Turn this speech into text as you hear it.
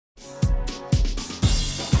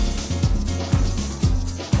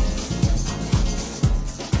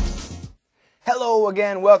Hello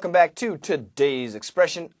again. Welcome back to today's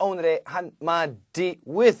expression. 오늘의 한마디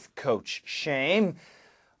with Coach Shame.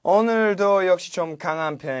 오늘도 역시 좀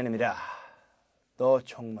강한 표현입니다. 너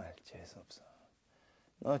정말 재수없어.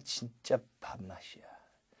 너 진짜 밥맛이야.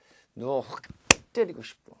 너 확 때리고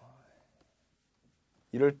싶어.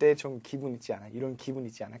 이럴 때 좀 기분 있지 않아? 이런 기분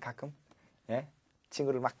있지 않아? 가끔? 예?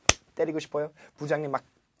 친구를 막 때리고 싶어요? 부장님 막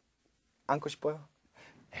안고 싶어요?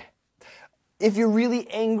 If you're really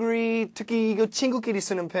angry, 특히 이거 친구끼리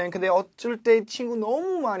쓰는 표현. 근데 어쩔 때 친구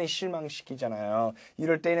너무 많이 실망시키잖아요.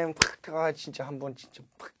 이럴 때는 진짜 한번 진짜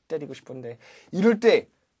팍 때리고 싶은데 이럴 때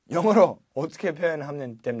영어로 어떻게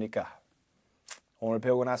표현하면 됩니까? 오늘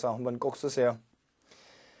배우고 나서 한번 꼭 쓰세요.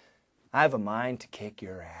 I have a mind to kick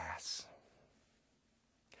your ass.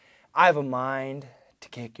 I have a mind to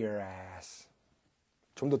kick your ass.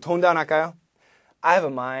 좀 더 톤 다운 할까요? I have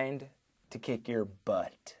a mind to kick your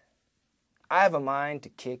butt. I have a mind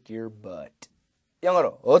to kick your butt.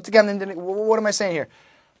 영어로 어떻게 하면 되는? What am I saying here?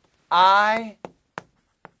 I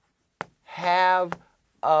have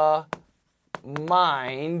a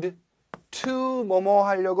mind to 뭐뭐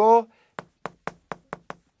하려고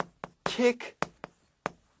kick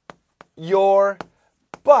your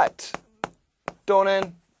butt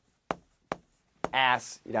또는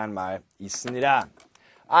ass이란 말 있습니다.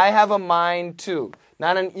 I have a mind to.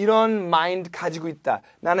 나는 이런 마인드 가지고 있다.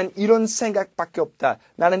 나는 이런 생각밖에 없다.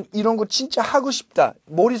 나는 이런 거 진짜 하고 싶다.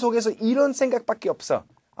 머릿속에서 이런 생각밖에 없어.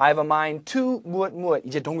 I have a mind to 무엇.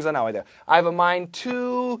 이제 동사 나와야 돼요. I have a mind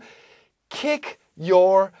to kick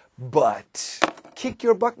your butt. kick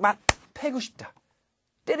your butt. 막 패고 싶다.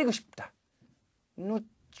 때리고 싶다. 너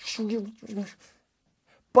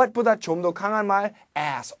butt보다 좀 더 강한 말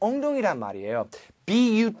ass. 엉덩이란 말이에요.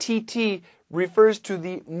 B-U-T-T refers to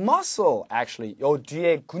the muscle, actually. 요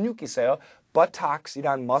뒤에 근육 있어요.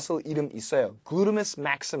 Buttocks이란 muscle 이름 있어요. Gluteus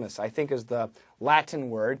maximus, I think is the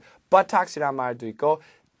Latin word. Buttocks이란 말도 있고,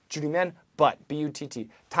 줄이면 butt, B-U-T-T.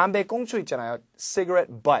 담배 꽁초 있잖아요.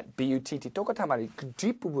 Cigarette butt, B-U-T-T. 똑같은 말이 그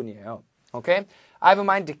뒷부분이에요. Okay? I have a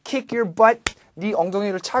mind to kick your butt. 네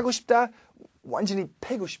엉덩이를 차고 싶다. 완전히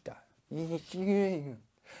패고 싶다.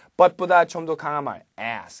 butt보다 좀 더 강한 말,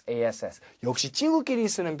 ass, ass. 역시 친구끼리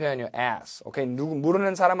쓰는 표현이요, ass. 오케이, 누구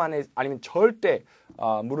모르는 사람한테 아니면 절대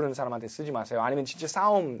모르는 사람한테 쓰지 마세요. 아니면 진짜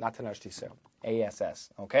싸움 나타날 수도 있어요.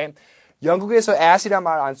 ass. 오케이. 영국에서 ass이란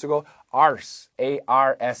말 안 쓰고 arse,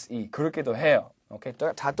 a-r-s-e 그렇게도 해요. 오케이,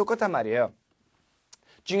 다 똑같단 말이에요.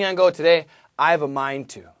 중요한 거 today, I have a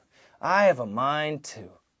mind to. I have a mind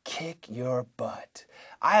to kick your butt.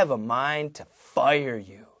 I have a mind to fire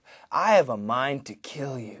you. I have a mind to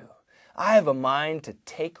kill you. I have a mind to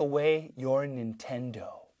take away your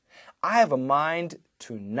Nintendo. I have a mind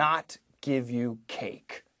to not give you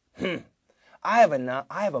cake. I have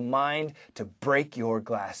a mind to break your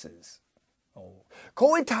glasses.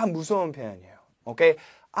 거의 다 무서운 표현이에요. Okay?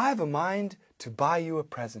 I have a mind to buy you a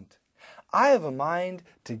present. I have a mind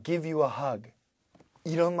to give you a hug.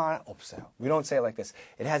 이런 말 없어요. We don't say it like this.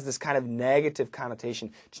 It has this kind of negative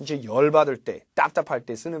connotation. 진짜 열받을 때, 답답할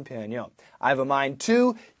때 쓰는 표현이요. I have a mind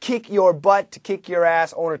to kick your butt, to kick your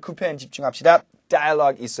ass. 오늘 그 표현 집중합시다.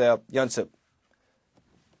 Dialogue 있어요. 연습.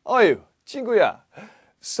 어휴, 친구야.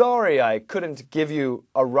 Sorry I couldn't give you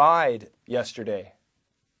a ride yesterday.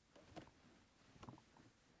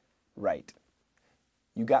 Right.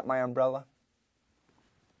 You got my umbrella?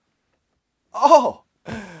 Oh!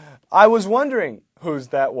 I was wondering whose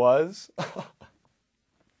that was.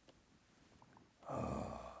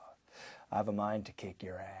 I have a mind to kick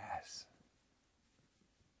your ass.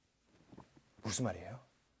 무슨 말이에요?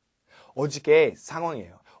 어저께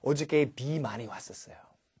상황이에요. 어저께 비 많이 왔었어요.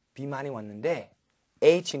 비 많이 왔는데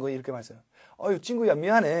A 친구가 이렇게 말했어요. 어휴 친구야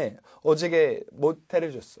미안해. 어저께 못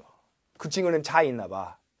데려줬어. 그 친구는 차 있나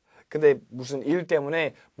봐. 근데 무슨 일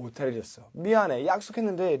때문에 못 데려줬어. 미안해.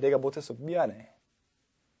 약속했는데 내가 못했어. 미안해.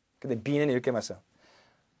 근데 B는 이렇게 말했어.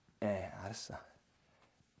 알았어.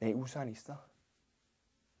 내 우산 있어?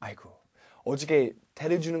 아이고, 어저께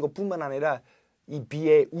데려주는 것뿐만 아니라 이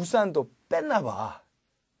B의 우산도 뺐나 봐.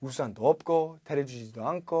 우산도 없고 데려주지도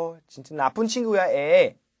않고 진짜 나쁜 친구야,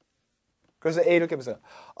 애. 그래서 A 이렇게 하면서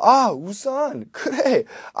우산. 그래.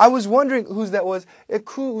 I was wondering whose that was.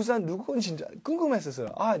 그 우산 누구 건지 진짜 궁금했었어요.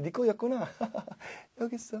 네 거였구나.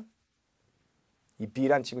 여기 있어. 이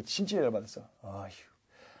B란 친구 진짜 열받았어.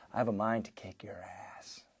 I have a mind to kick your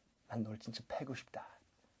ass. 난 널 진짜 패고 싶다.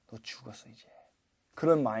 너 죽었어 이제.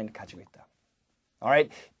 그런 마인드 가지고 있다.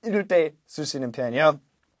 Alright? 이럴 때 쓸 수 있는 표현이요.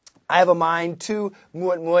 I have a mind to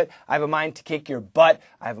무엇. I have a mind to kick your butt.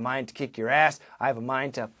 I have a mind to kick your ass. I have a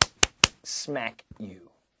mind to smack you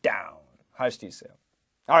down. 할 수도 있어요.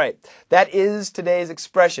 Alright, that is today's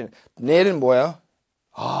expression. 내일은 뭐야?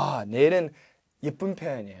 내일은 예쁜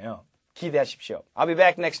표현이에요. 기대하십시오. I'll be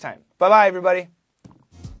back next time. Bye bye everybody.